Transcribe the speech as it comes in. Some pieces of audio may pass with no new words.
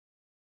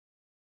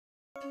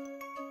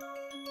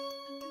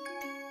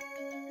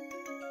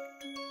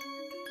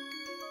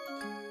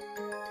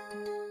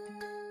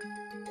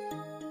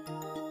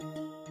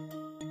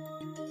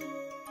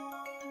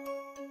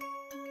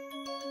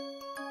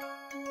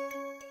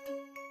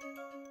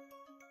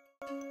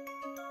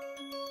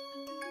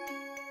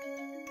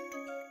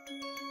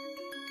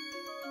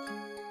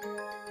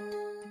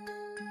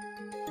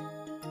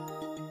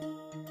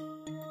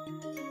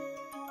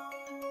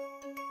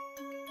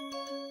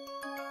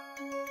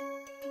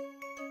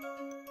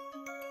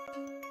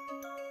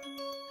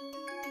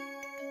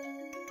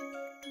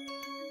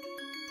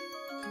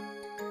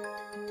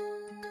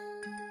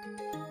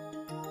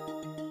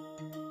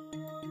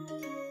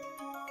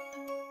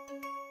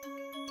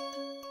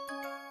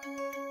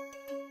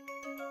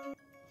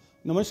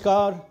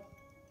Namaskar,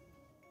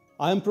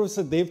 I am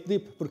Professor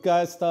Devdeep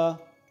Purkayastha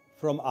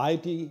from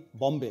IIT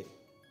Bombay.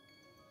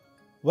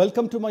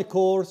 Welcome to my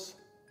course,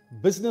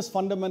 Business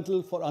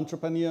Fundamental for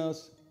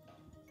Entrepreneurs,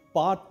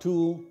 Part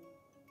 2,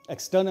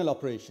 External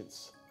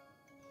Operations.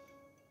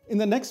 In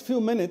the next few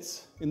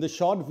minutes, in the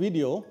short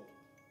video,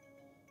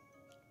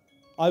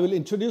 I will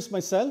introduce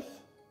myself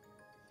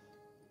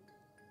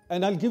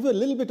and I'll give you a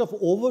little bit of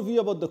overview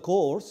about the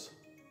course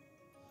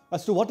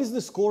as to what is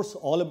this course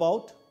all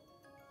about,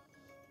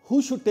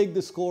 who should take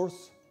this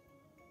course,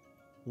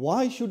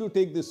 why should you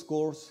take this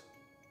course,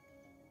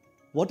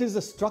 what is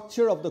the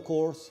structure of the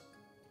course,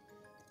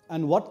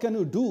 and what can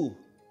you do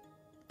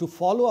to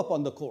follow up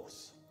on the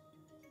course.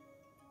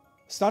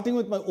 Starting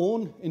with my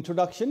own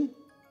introduction,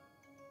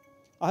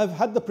 I have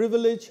had the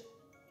privilege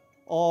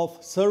of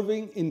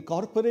serving in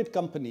corporate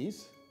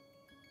companies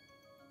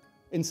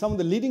in some of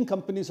the leading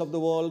companies of the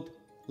world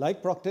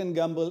like Procter &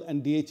 Gamble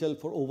and DHL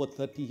for over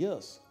 30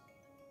 years.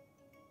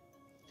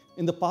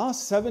 In the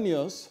past 7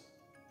 years,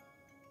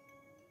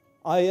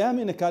 I am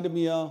in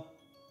academia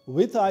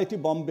with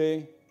IIT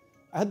Bombay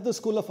at the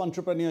School of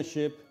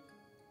Entrepreneurship,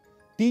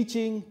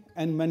 teaching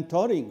and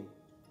mentoring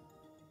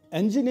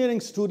engineering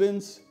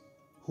students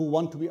who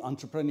want to be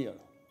entrepreneurs.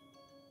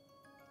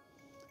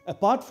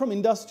 Apart from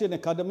industry and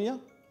academia,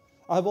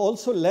 I have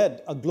also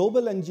led a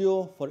global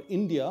NGO for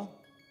India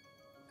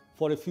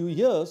for a few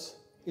years,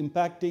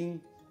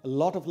 impacting a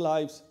lot of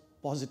lives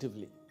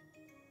positively.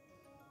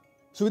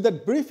 So with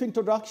that brief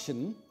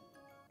introduction,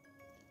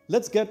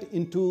 let's get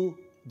into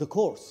the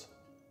course.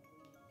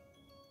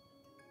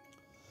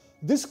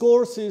 This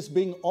course is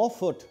being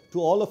offered to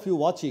all of you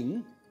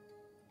watching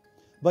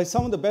by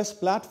some of the best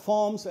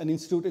platforms and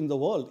institutes in the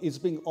world. It's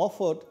being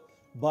offered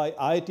by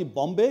IIT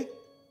Bombay,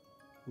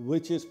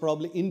 which is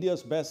probably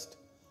India's best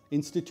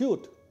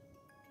institute.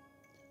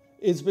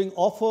 It's being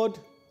offered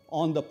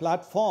on the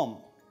platform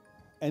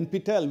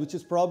NPTEL, which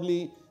is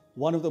probably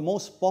one of the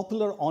most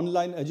popular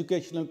online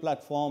educational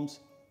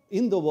platforms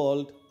in the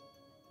world.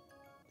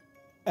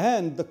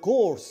 And the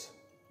course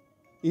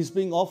is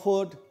being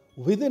offered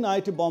within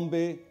IIT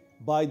Bombay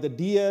by the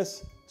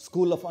DS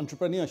School of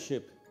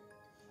Entrepreneurship.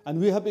 And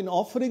we have been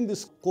offering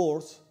this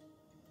course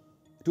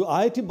to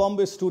IIT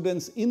Bombay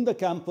students in the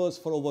campus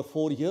for over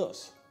 4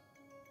 years.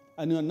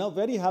 And we are now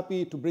very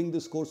happy to bring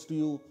this course to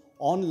you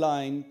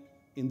online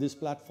in this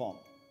platform.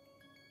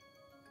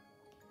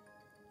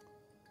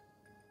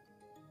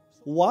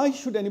 Why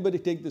should anybody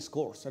take this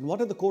course and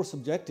what are the course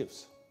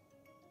objectives?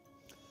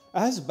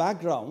 As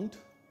background,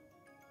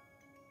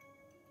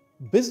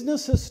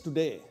 businesses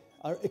today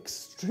are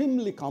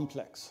extremely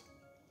complex.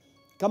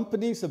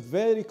 Companies are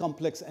very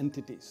complex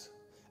entities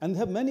and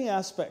have many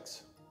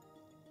aspects,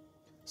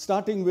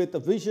 starting with a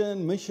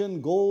vision, mission,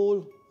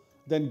 goal,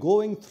 then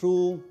going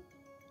through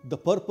the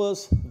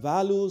purpose,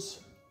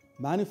 values,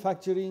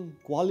 manufacturing,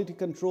 quality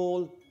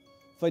control,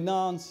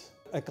 finance,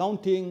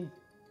 accounting.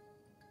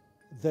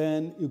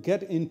 Then you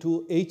get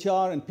into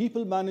HR and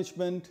people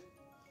management,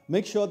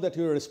 make sure that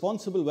you're a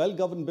responsible,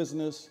 well-governed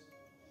business,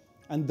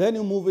 and then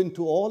you move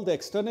into all the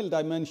external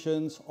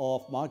dimensions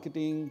of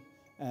marketing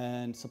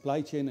and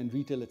supply chain and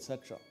retail,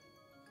 etc.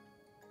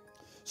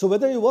 So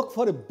whether you work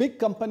for a big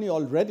company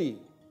already,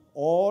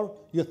 or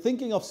you're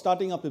thinking of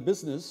starting up a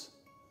business,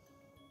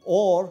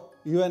 or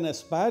you're an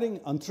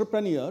aspiring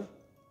entrepreneur,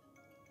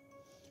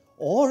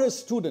 or a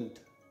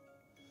student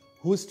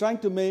who is trying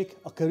to make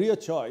a career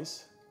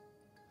choice,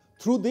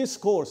 through this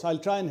course, I'll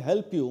try and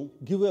help you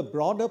give you a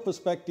broader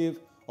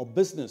perspective of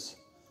business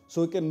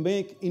so you can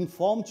make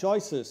informed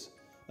choices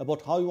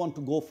about how you want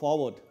to go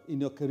forward in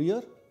your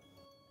career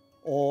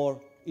or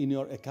in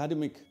your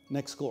academic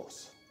next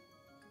course.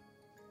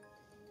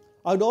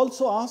 I'd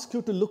also ask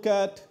you to look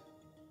at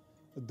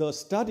the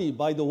study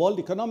by the World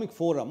Economic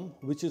Forum,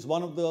 which is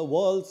one of the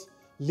world's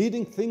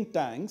leading think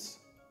tanks,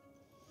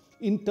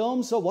 in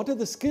terms of what are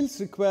the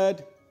skills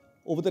required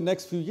over the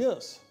next few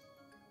years.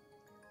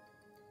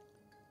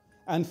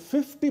 And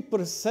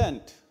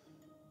 50%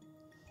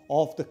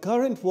 of the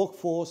current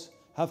workforce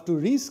have to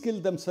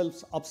reskill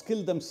themselves,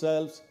 upskill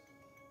themselves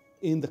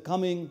in the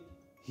coming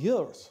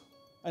years.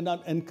 And I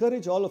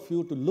encourage all of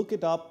you to look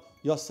it up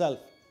yourself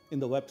in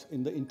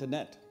the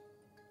internet.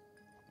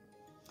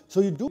 So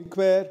you do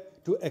require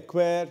to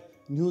acquire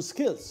new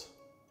skills.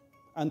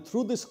 And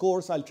through this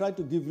course, I'll try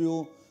to give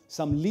you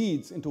some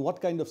leads into what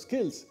kind of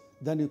skills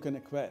then you can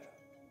acquire.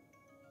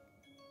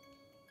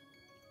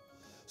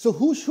 So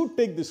who should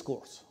take this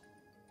course?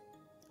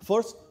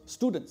 First,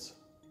 students.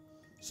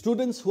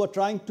 Students who are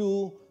trying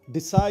to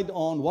decide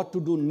on what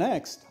to do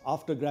next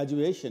after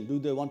graduation. Do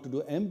they want to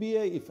do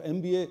MBA? If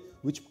MBA,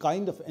 which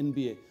kind of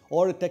MBA?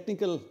 Or a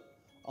technical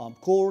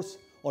course,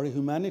 or a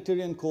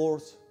humanitarian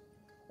course,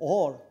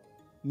 or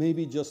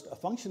maybe just a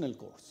functional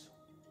course.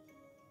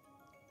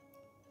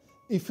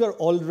 If you're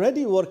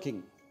already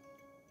working,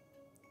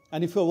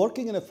 and if you're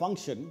working in a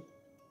function,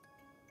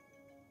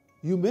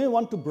 you may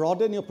want to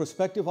broaden your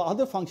perspective of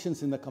other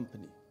functions in the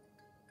company.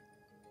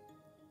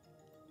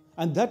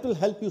 And that will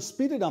help you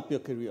speed up your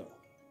career.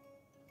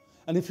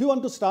 And if you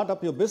want to start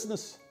up your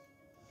business,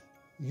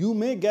 you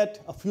may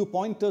get a few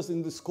pointers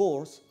in this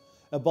course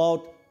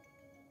about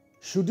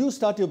should you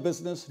start your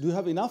business, do you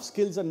have enough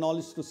skills and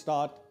knowledge to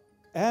start,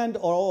 and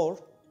or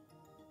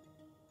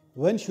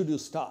when should you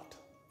start.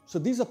 So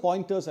these are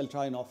pointers I'll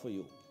try and offer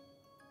you.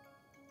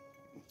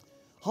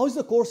 How is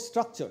the course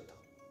structured?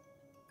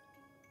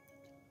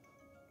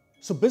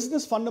 So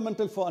Business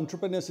Fundamental for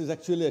Entrepreneurs is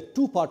actually a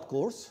two-part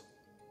course.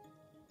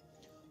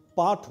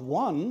 Part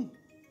 1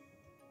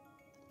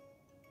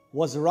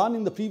 was run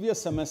in the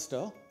previous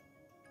semester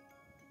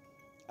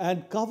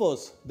and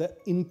covers the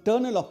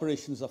internal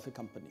operations of a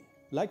company,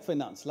 like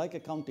finance, like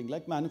accounting,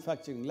 like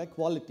manufacturing, like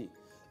quality,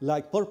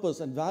 like purpose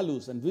and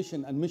values and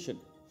vision and mission.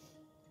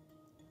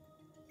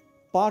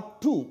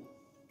 Part 2,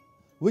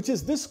 which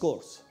is this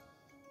course,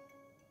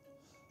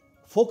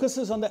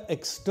 focuses on the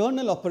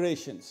external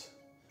operations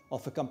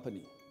of a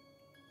company.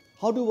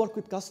 How do you work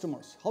with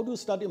customers? How do you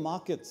study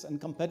markets and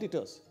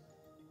competitors?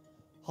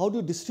 How do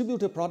you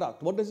distribute a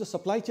product? What does the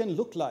supply chain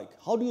look like?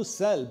 How do you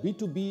sell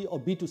B2B or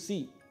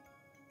B2C?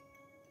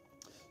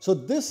 So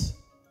this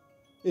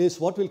is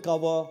what we'll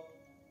cover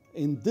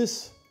in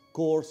this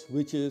course,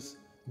 which is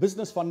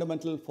Business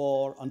Fundamental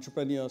for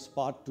Entrepreneurs,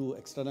 Part 2,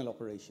 External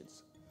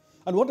Operations.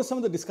 And what are some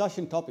of the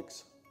discussion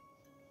topics?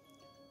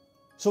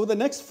 So for the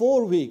next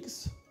 4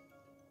 weeks,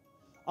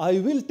 I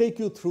will take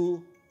you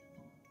through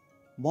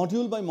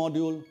module by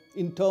module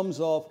in terms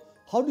of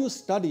how do you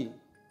study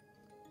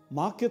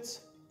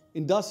markets,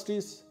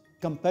 industries,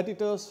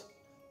 competitors,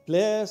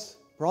 players,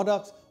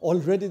 products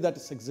already that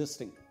is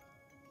existing.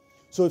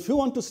 So if you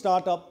want to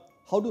start up,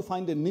 how do you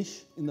find a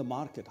niche in the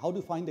market? How do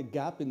you find a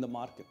gap in the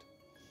market?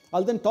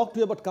 I'll then talk to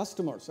you about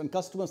customers and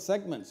customer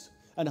segments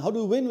and how do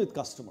you win with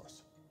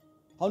customers?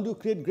 How do you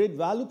create great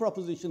value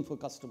proposition for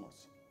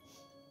customers?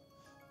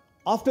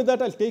 After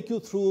that, I'll take you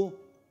through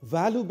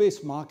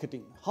value-based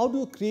marketing. How do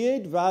you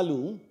create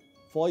value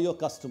for your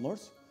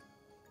customers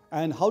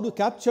and how do you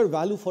capture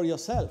value for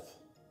yourself?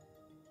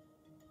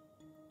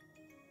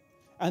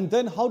 And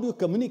then how do you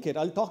communicate?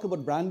 I'll talk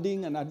about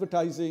branding and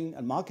advertising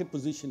and market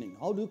positioning.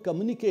 How do you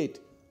communicate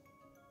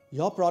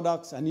your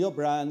products and your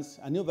brands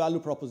and your value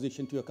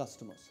proposition to your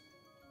customers?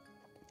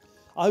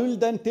 I will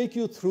then take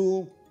you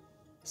through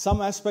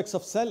some aspects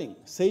of selling,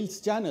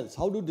 sales channels.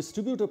 How do you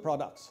distribute your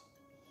products?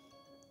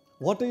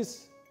 What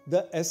is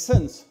the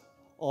essence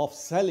of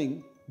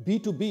selling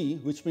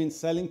B2B, which means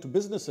selling to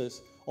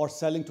businesses or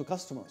selling to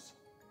customers?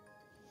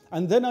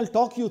 And then I'll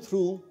talk you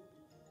through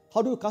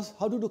how do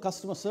you do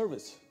customer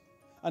service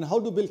and how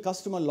to build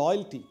customer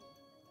loyalty.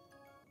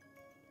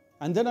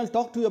 And then I'll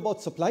talk to you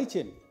about supply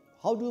chain.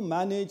 How do you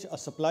manage a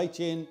supply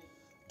chain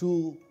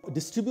to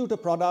distribute your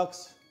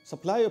products,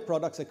 supply your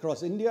products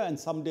across India and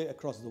someday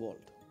across the world?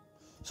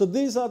 So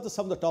these are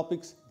some of the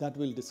topics that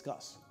we'll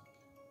discuss.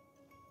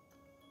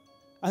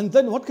 And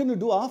then what can you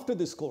do after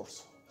this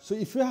course? So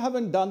if you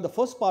haven't done the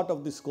first part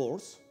of this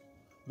course,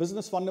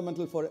 Business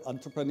Fundamental for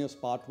Entrepreneurs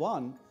Part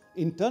 1,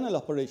 Internal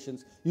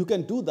Operations, you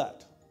can do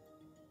that.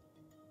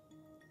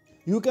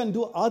 You can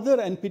do other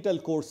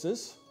NPTEL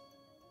courses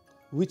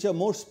which are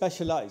more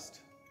specialized.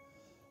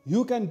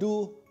 You can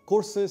do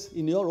courses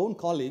in your own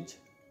college,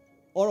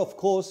 or of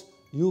course,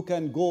 you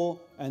can go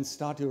and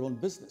start your own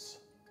business.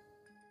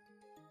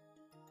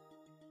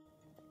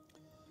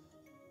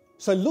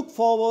 So I look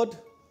forward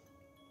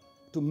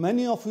to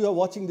many of you who are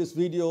watching these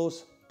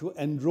videos to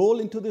enroll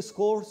into this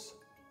course,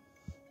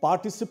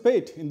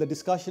 participate in the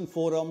discussion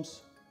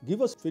forums,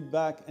 give us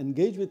feedback,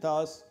 engage with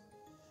us,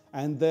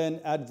 and then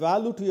add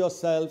value to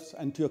yourselves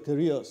and to your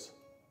careers.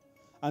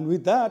 And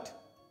with that,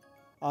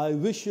 I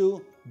wish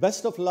you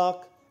best of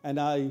luck and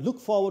I look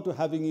forward to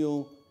having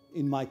you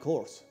in my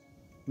course.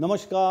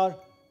 Namaskar.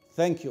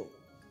 Thank you.